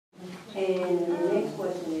And the next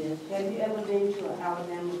question is, have you ever been to an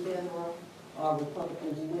Alabama federal or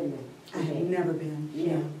Republicans women? I have never been.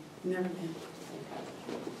 Yeah. Never been.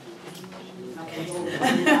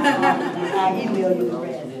 I email you the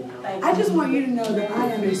rest. I just want you to know that I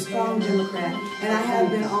am a strong Democrat, and I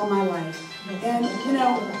have been all my life. And, you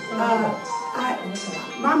know,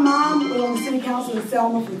 my mom was on the city council in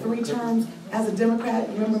Selma for 3 terms as a Democrat,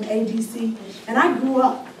 a member of ADC, and I grew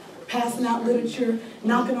up passing out literature,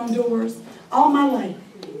 knocking on doors, all my life,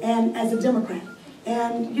 and as a Democrat.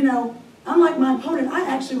 And, you know, unlike my opponent, I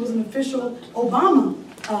actually was an official Obama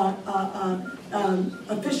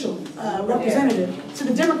representative to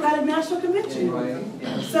the Democratic National Convention.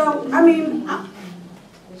 So, I mean,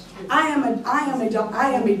 I am a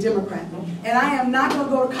Democrat, and I am not going to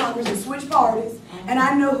go to Congress and switch parties. And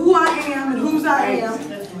I know who I am and whose I am,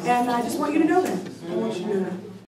 and I just want you to know that. I want you to know that.